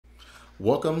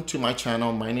Welcome to my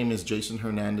channel. My name is Jason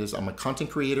Hernandez. I'm a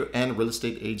content creator and real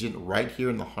estate agent right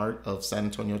here in the heart of San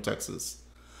Antonio, Texas.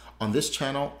 On this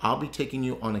channel, I'll be taking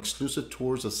you on exclusive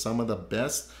tours of some of the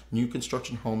best new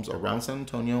construction homes around San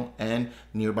Antonio and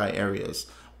nearby areas.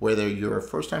 Whether you're a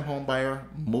first-time home buyer,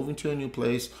 moving to a new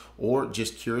place, or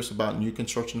just curious about new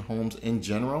construction homes in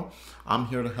general, I'm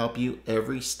here to help you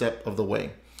every step of the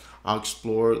way. I'll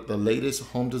explore the latest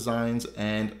home designs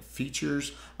and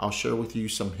features. I'll share with you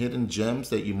some hidden gems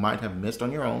that you might have missed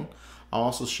on your own. I'll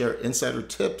also share insider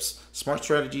tips, smart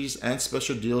strategies, and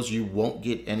special deals you won't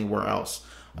get anywhere else.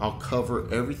 I'll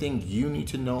cover everything you need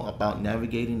to know about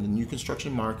navigating the new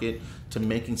construction market to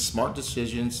making smart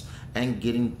decisions and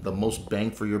getting the most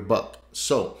bang for your buck.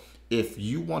 So, if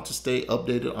you want to stay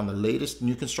updated on the latest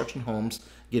new construction homes,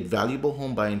 get valuable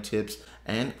home buying tips,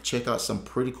 and check out some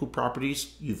pretty cool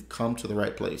properties, you've come to the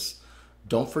right place.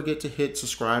 Don't forget to hit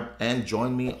subscribe and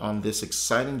join me on this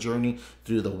exciting journey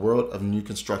through the world of new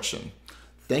construction.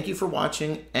 Thank you for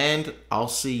watching, and I'll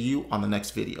see you on the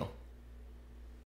next video.